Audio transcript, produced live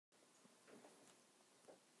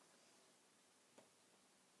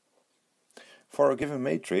For a given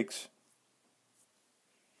matrix,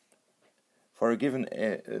 for a given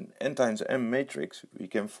an n times m matrix, we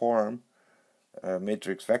can form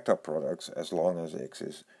matrix vector products as long as X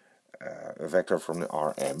is a vector from the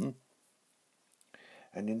Rm.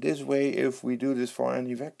 And in this way, if we do this for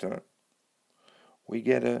any vector, we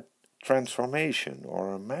get a transformation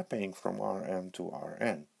or a mapping from Rm to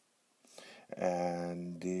Rn.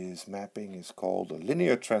 And this mapping is called a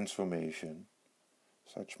linear transformation.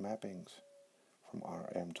 Such mappings from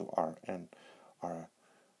Rm to Rn are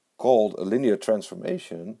called a linear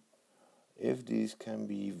transformation if these can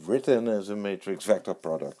be written as a matrix vector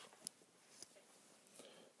product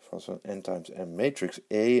for some n times m matrix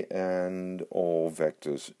A and all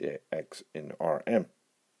vectors X in Rm.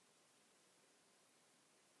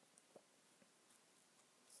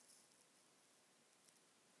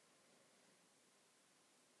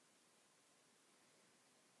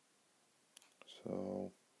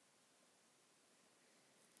 So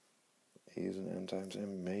A is an n times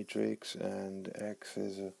m matrix and X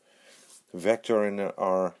is a vector in the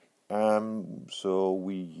Rm, so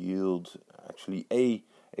we yield actually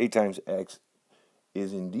A times X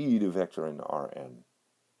is indeed a vector in the Rn.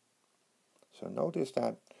 So notice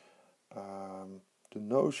that the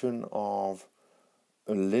notion of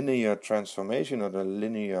a linear transformation or the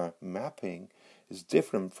linear mapping is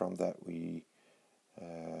different from that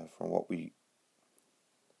from what we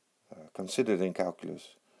considered in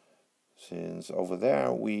calculus. Since over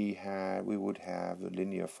there we would have the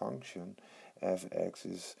linear function fx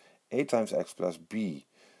is a times x plus b,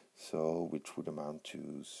 so which would amount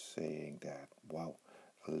to saying that, well,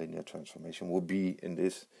 a linear transformation would be, in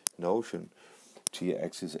this notion,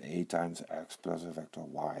 Tx is a times x plus a vector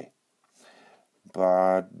y.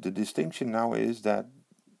 But the distinction now is that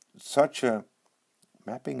such a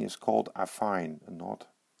mapping is called affine and not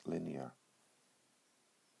linear.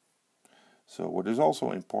 So what is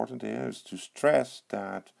also important here is to stress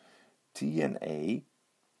that T and A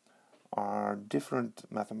are different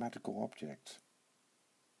mathematical objects.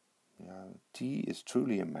 T is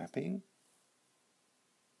truly a mapping.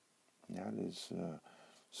 It is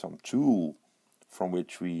some tool from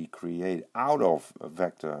which we create out of a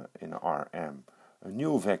vector in Rm a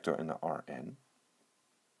new vector in the Rn.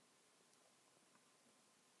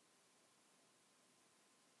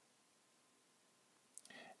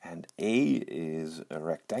 And A is a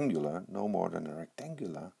rectangular, no more than a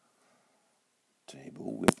rectangular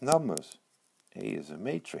table with numbers. A is a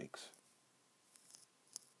matrix,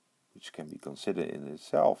 which can be considered in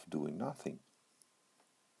itself doing nothing.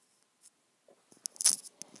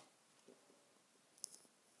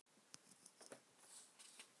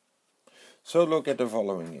 So look at the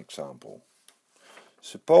following example.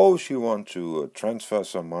 Suppose you want to transfer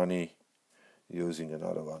some money using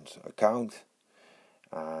another one's account,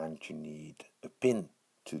 and you need a PIN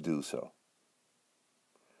to do so.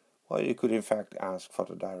 Well, you could in fact ask for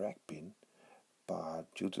the direct PIN,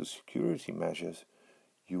 but due to security measures,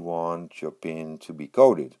 you want your PIN to be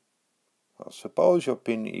coded. Well, suppose your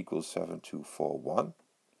PIN equals 7241,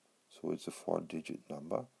 so it's a 4-digit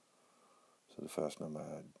number. So the first number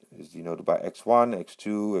is denoted by x1,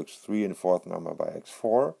 x2, x3, and the fourth number by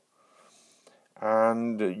x4.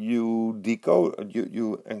 And you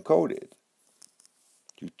encode it.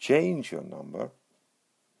 You change your number.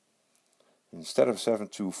 Instead of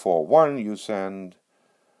 7241, you send,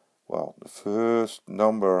 well, the first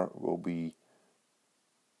number will be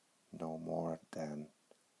no more than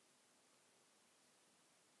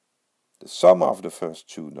the sum of the first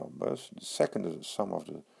two numbers. The second is the sum of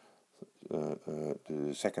the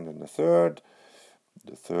second and the third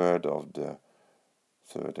of the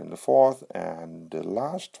third and the fourth, and the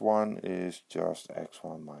last one is just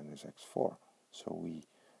x1 minus x4. So we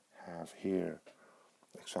have here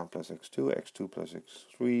x1 plus x2, x2 plus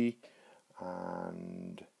x3,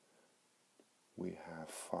 and we have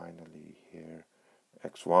finally here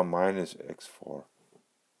x1 minus x4.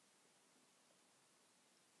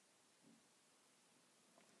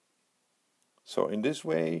 So in this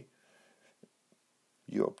way,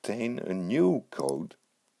 you obtain a new code.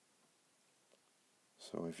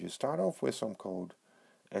 So if you start off with some code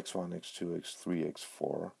x1, x2, x3,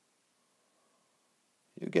 x4,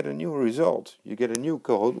 you get a new result. You get a new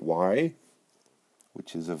code y,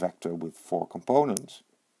 which is a vector with 4 components.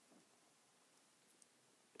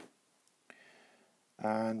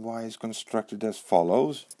 And y is constructed as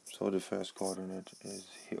follows. So the first coordinate is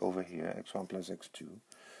over here, x1 plus x2.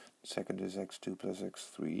 The second is x2 plus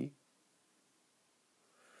x3.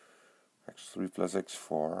 x3 plus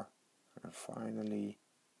x4, and finally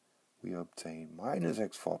we obtain minus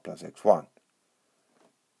x4 plus x1.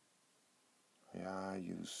 Yeah,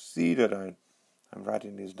 you see that I I'm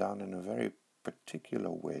writing this down in a very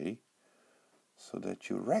particular way so that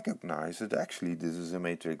you recognize that actually this is a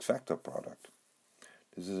matrix vector product.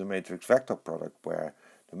 This is a matrix vector product where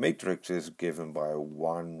the matrix is given by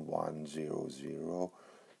 1, 1, 0, 0,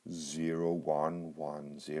 0, 1,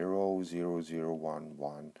 1, 0, 0, 0, 1,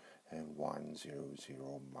 1, and 1, 0,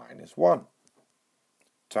 0, minus 1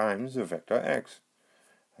 times the vector x.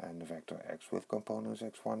 And the vector x with components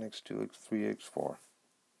x1, x2, x3, x4.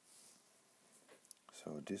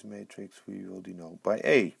 So this matrix we will denote by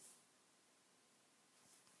A.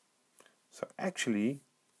 So actually,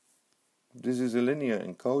 this is a linear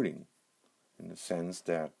encoding in the sense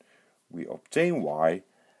that we obtain y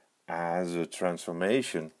as a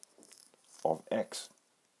transformation of x.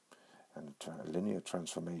 And a linear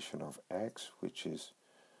transformation of x, which is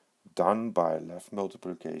done by left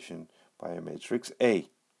multiplication by a matrix A.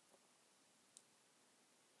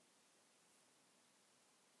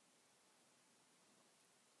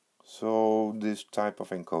 So this type of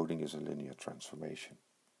encoding is a linear transformation.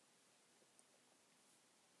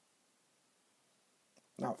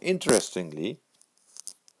 Now, interestingly,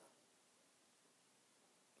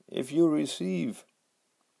 if you receive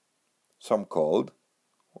some code,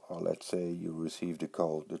 well, let's say you receive the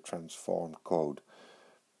code, the transformed code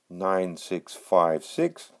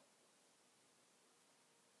 9656,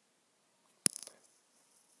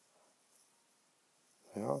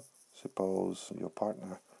 suppose your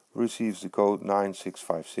partner receives the code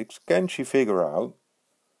 9656, can she figure out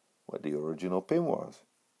what the original pin was?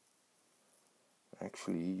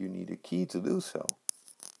 Actually, you need a key to do so,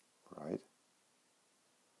 right?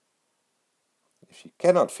 If she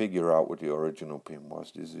cannot figure out what the original pin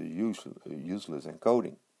was, this is a useless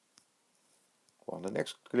encoding. Well, in the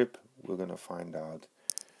next clip, we're going to find out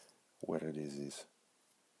whether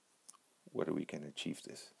we can achieve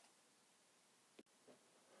this.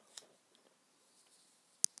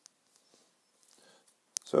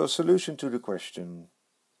 So, a solution to the question,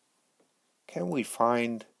 can we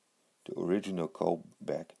find the original code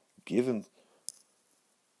back given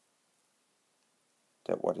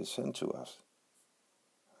that what is sent to us?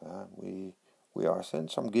 We are sent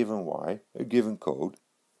some given y, a given code.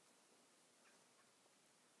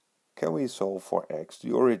 Can we solve for x,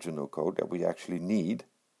 the original code that we actually need,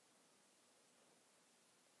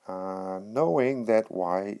 knowing that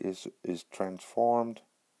y is transformed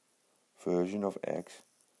version of x,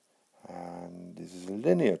 and this is a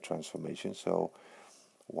linear transformation, so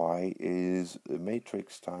y is a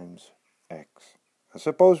matrix times x. And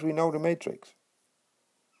suppose we know the matrix.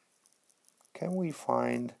 Can we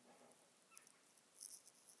find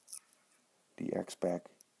the x back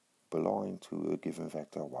belonging to a given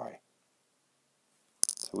vector y?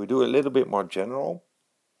 So we do a little bit more general,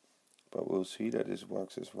 but we'll see that this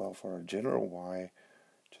works as well for a general y,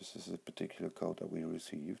 just as a particular code that we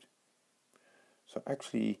received. So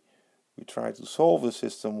actually, we try to solve the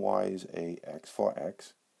system y is a x for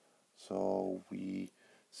x. So we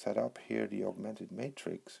set up here the augmented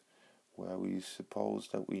matrix where we suppose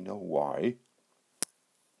that we know y,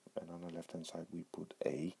 and on the left hand side we put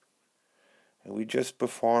a, and we just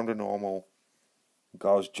perform the normal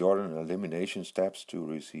Gauss-Jordan elimination steps to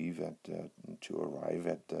arrive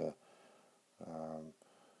at the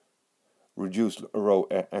reduced row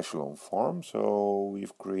echelon form. So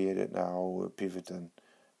we've created now a pivot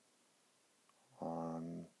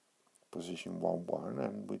on position 1, 1,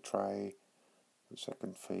 and we try, the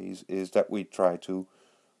second phase is that we try to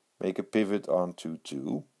make a pivot on 2,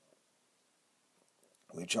 2,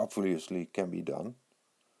 which obviously can be done.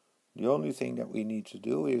 The only thing that we need to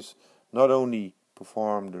do is not only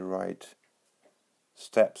perform the right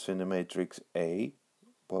steps in the matrix A,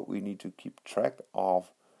 but we need to keep track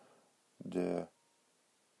of the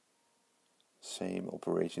same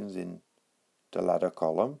operations in the ladder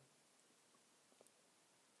column.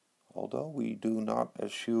 Although we do not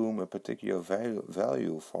assume a particular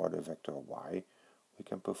value for the vector y, we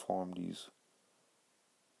can perform these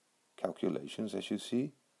calculations, as you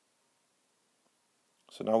see.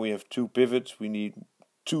 So now we have 2 pivots, we need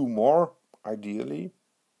 2 more, ideally.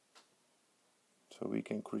 So we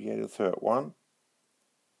can create a third one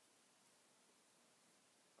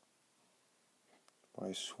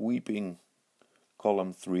by sweeping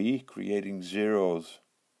column 3, creating zeros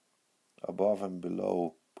above and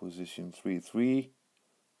below position 3, 3.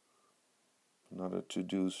 In order to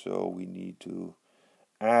do so, we need to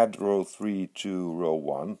add row 3 to row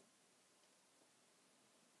 1.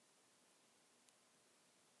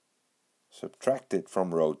 Subtract it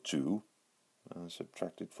from row 2 and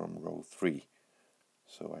subtract it from row 3.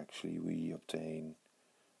 So actually we obtain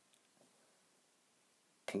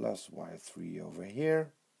plus y3 over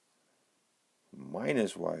here,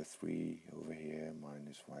 minus y3 over here,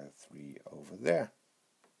 minus y3 over there.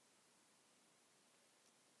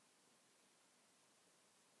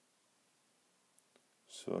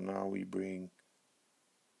 So now we bring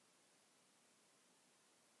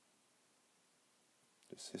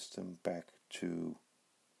the system back to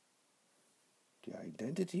the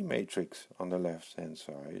identity matrix on the left hand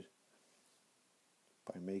side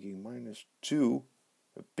by making minus 2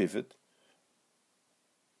 a pivot,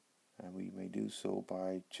 and we may do so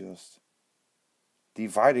by just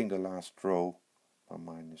dividing the last row by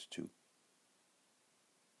minus 2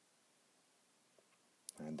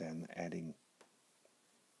 and then adding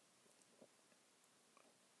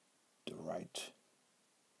the right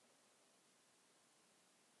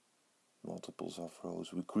multiples of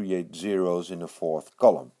rows. We create zeros in the fourth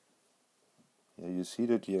column. Here you see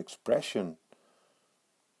that the expression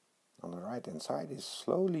on the right hand side is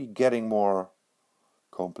slowly getting more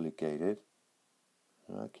complicated.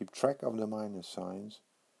 Keep track of the minus signs.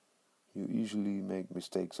 You easily make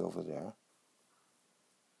mistakes over there.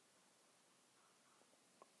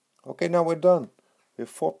 Okay, now we're done. We have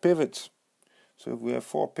 4 pivots. So if we have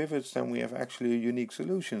 4 pivots, then we have actually a unique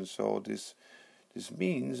solution. So this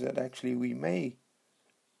means that actually we may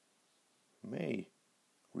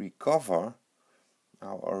recover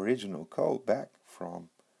our original code back from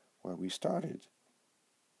where we started.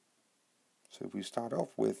 So if we start off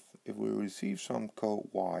with, if we receive some code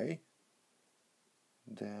y,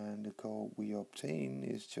 then the code we obtain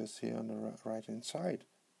is just here on the right hand side.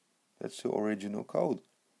 That's the original code.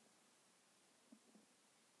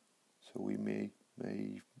 So we may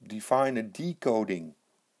define a decoding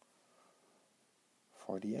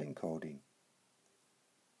for the encoding,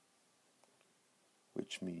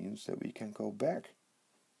 which means that we can go back.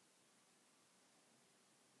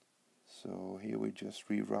 So here we just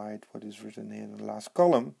rewrite what is written here in the last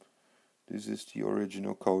column. This is the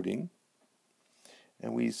original coding.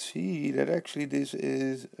 And we see that actually this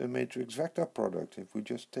is a matrix vector product. If we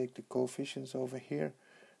just take the coefficients over here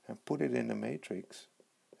and put it in a matrix,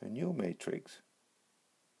 a new matrix,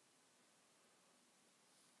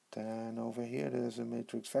 then over here there's a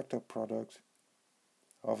matrix vector product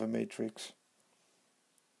of a matrix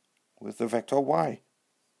with the vector y.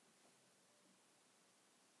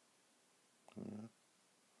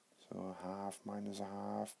 So a half minus a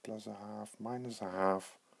half plus a half minus a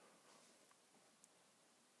half.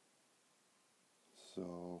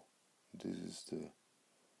 So this is the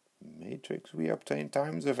matrix we obtain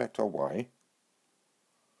times the vector y.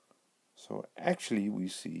 So actually we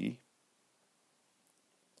see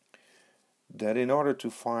that in order to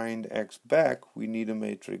find x back, we need a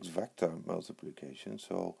matrix vector multiplication.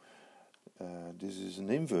 So this is an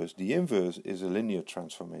inverse. The inverse is a linear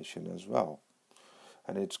transformation as well.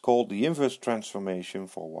 And it's called the inverse transformation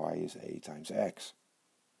for y is a times x.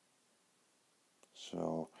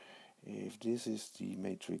 So if this is the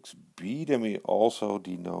matrix B, then we also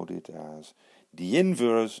denote it as the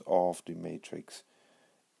inverse of the matrix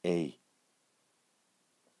A.